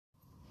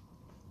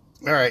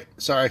Alright,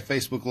 sorry,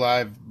 Facebook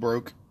Live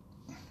broke.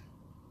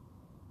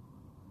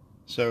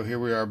 So here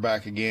we are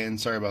back again.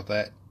 Sorry about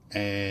that.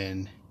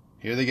 And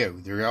here they go.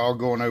 They're all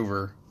going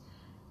over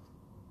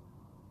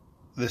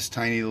this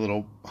tiny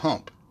little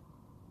hump.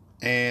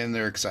 And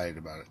they're excited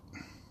about it.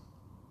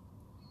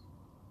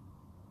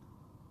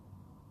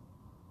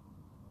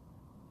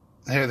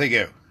 There they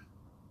go.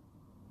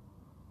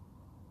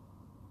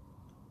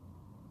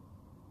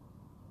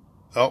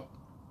 Oh,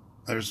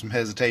 there's some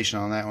hesitation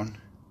on that one.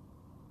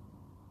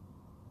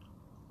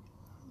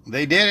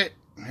 They did it.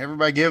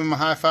 Everybody give them a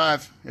high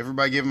five.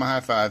 Everybody give them a high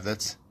five.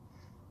 That's...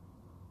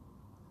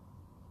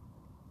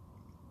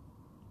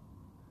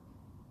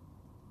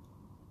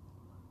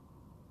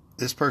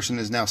 This person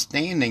is now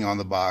standing on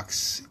the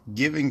box,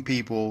 giving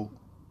people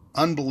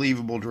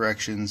unbelievable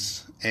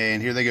directions.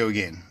 And here they go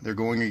again. They're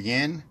going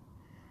again.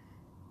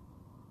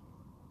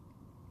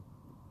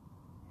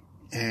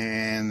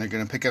 And they're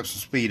going to pick up some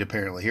speed,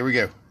 apparently. Here we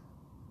go.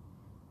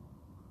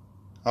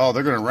 Oh,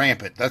 they're going to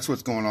ramp it. That's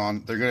what's going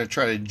on. They're going to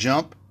try to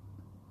jump.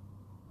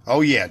 Oh,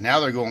 yeah. Now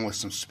they're going with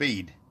some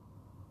speed.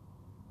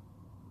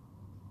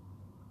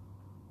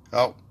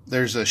 Oh,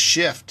 there's a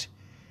shift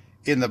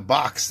in the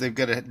box. They've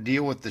got to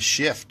deal with the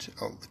shift.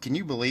 Oh, can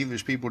you believe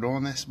there's people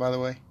doing this, by the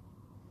way?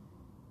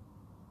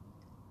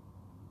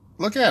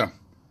 Look at them.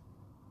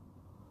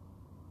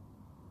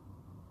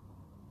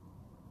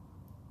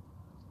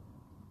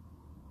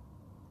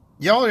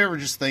 Y'all ever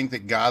just think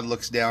that God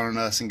looks down on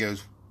us and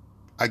goes,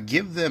 I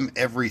give them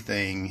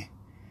everything,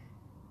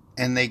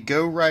 and they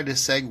go ride a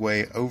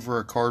segway over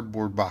a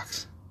cardboard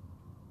box?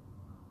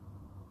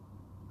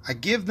 I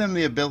give them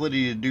the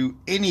ability to do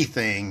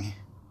anything,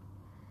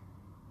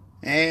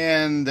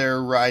 and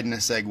they're riding a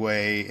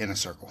segway in a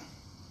circle.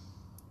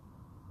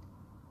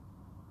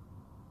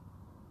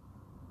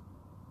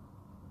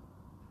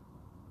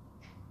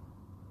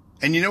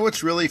 And you know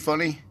what's really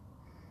funny?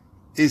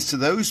 Is to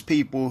those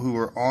people who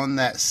are on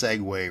that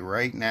segway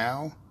right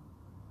now,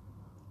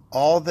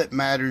 all that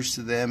matters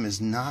to them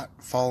is not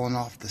falling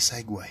off the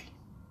segway.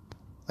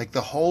 Like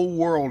the whole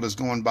world is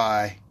going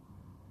by.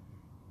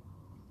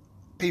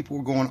 People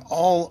are going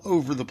all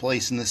over the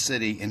place in the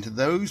city. And to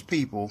those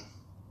people,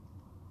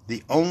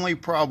 the only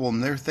problem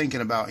they're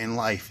thinking about in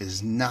life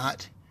is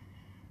not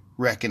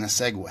wrecking a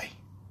segway.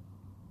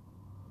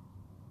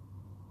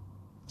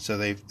 So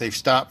they've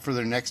stopped for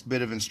their next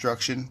bit of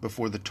instruction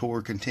before the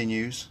tour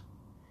continues.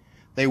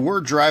 They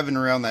were driving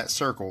around that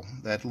circle,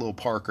 that little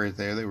park right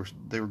there.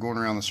 They were going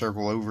around the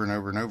circle over and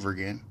over and over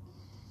again.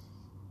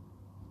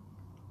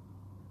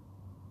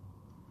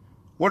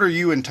 What are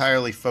you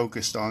entirely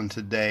focused on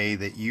today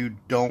that you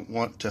don't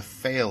want to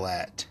fail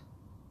at?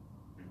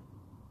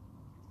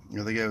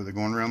 Here they go. They're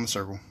going around the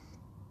circle.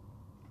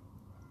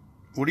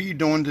 What are you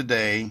doing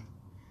today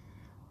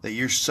that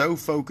you're so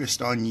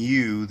focused on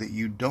you that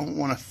you don't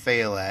want to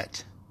fail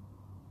at,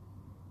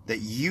 that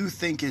you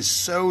think is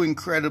so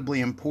incredibly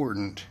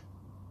important,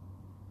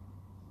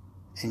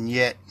 and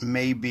yet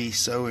may be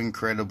so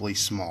incredibly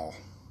small?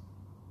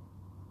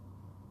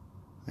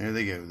 There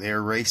they go.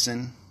 They're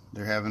racing.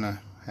 They're having a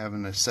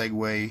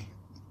segway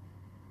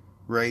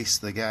race.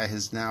 The guy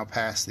has now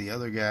passed the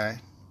other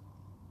guy.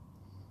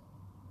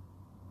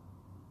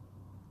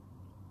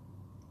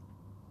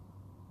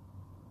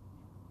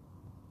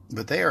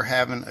 But they are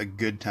having a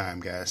good time,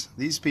 guys.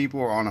 These people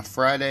are on a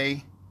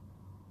Friday.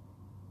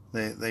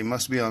 They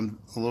must be on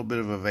a little bit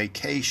of a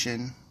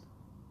vacation.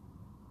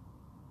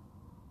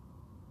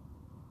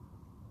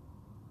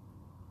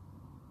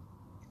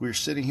 We're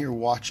sitting here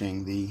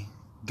watching the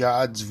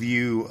God's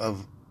view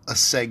of a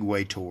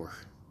Segway tour.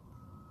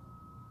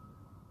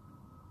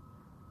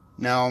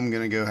 Now I'm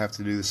going to go have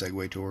to do the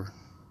Segway tour.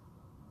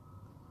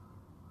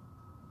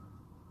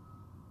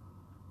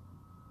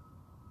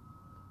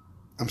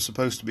 I'm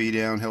supposed to be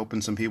down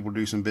helping some people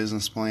do some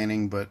business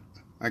planning, but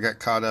I got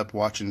caught up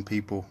watching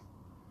people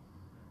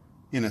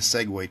in a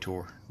Segway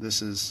tour.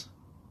 This is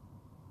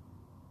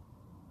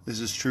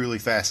truly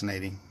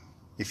fascinating.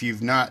 If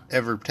you've not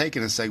ever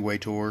taken a Segway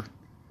tour,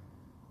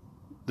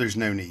 there's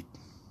no need.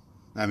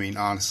 I mean,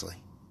 honestly.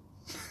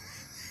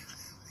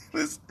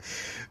 This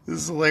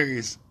is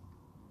hilarious.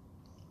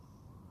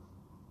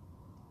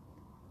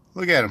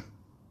 Look at them.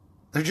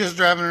 They're just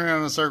driving around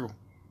in a circle.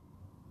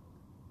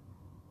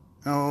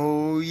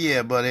 Oh,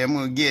 yeah, buddy. I'm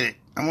going to get it.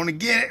 I'm going to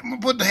get it. I'm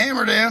going to put the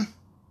hammer down.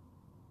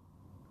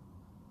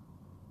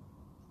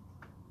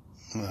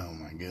 Oh,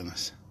 my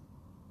goodness.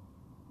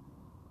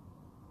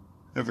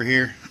 Over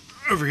here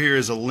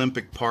is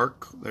Olympic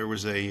Park. There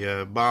was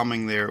a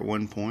bombing there at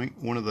one point.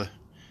 One of the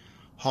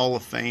Hall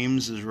of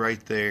Fames is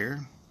right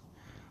there.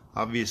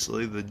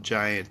 Obviously, the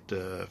giant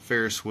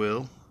Ferris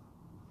wheel.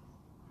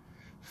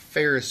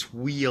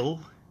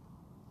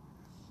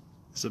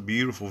 It's a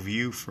beautiful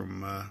view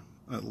from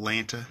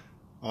Atlanta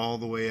all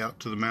the way out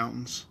to the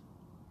mountains.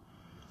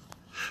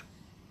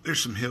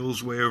 There's some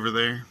hills way over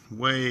there,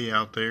 way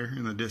out there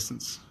in the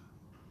distance.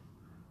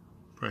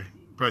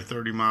 Probably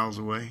 30 miles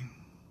away.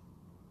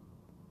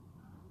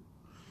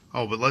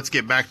 Oh, but let's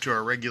get back to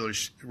our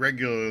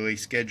regularly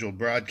scheduled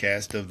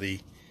broadcast of the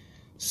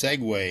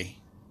Segway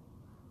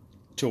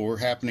tour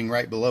happening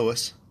right below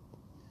us.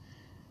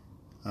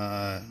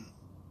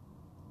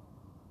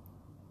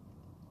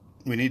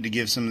 We need to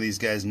give some of these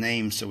guys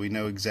names so we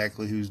know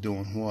exactly who's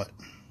doing what,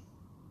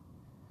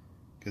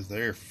 because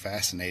they're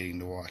fascinating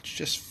to watch.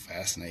 Just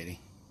fascinating.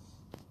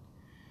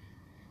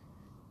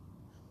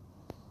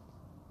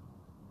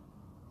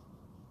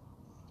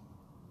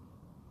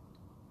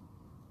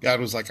 God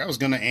was like, I was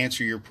going to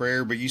answer your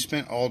prayer, but you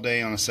spent all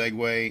day on a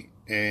segway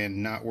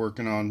and not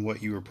working on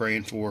what you were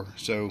praying for.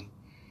 So,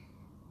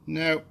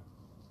 nope.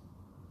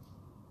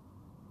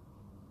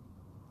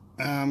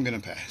 I'm going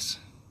to pass.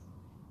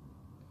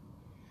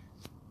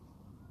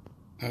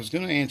 I was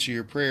going to answer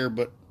your prayer,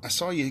 but I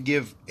saw you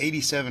give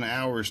 87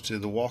 hours to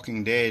The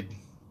Walking Dead,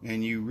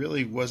 and you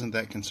really wasn't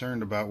that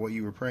concerned about what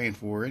you were praying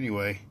for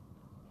anyway.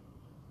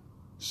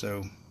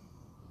 So,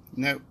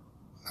 nope.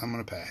 I'm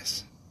going to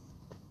pass.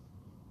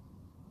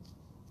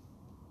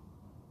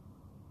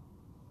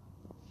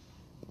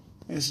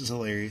 This is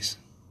hilarious.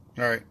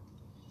 Alright.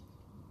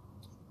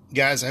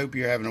 Guys, I hope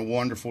you're having a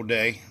wonderful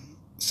day.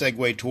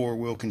 Segway tour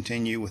will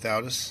continue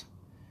without us.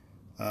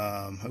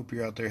 Hope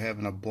you're out there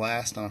having a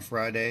blast on a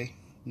Friday,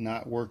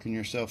 not working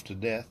yourself to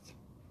death.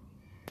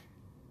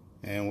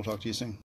 And we'll talk to you soon.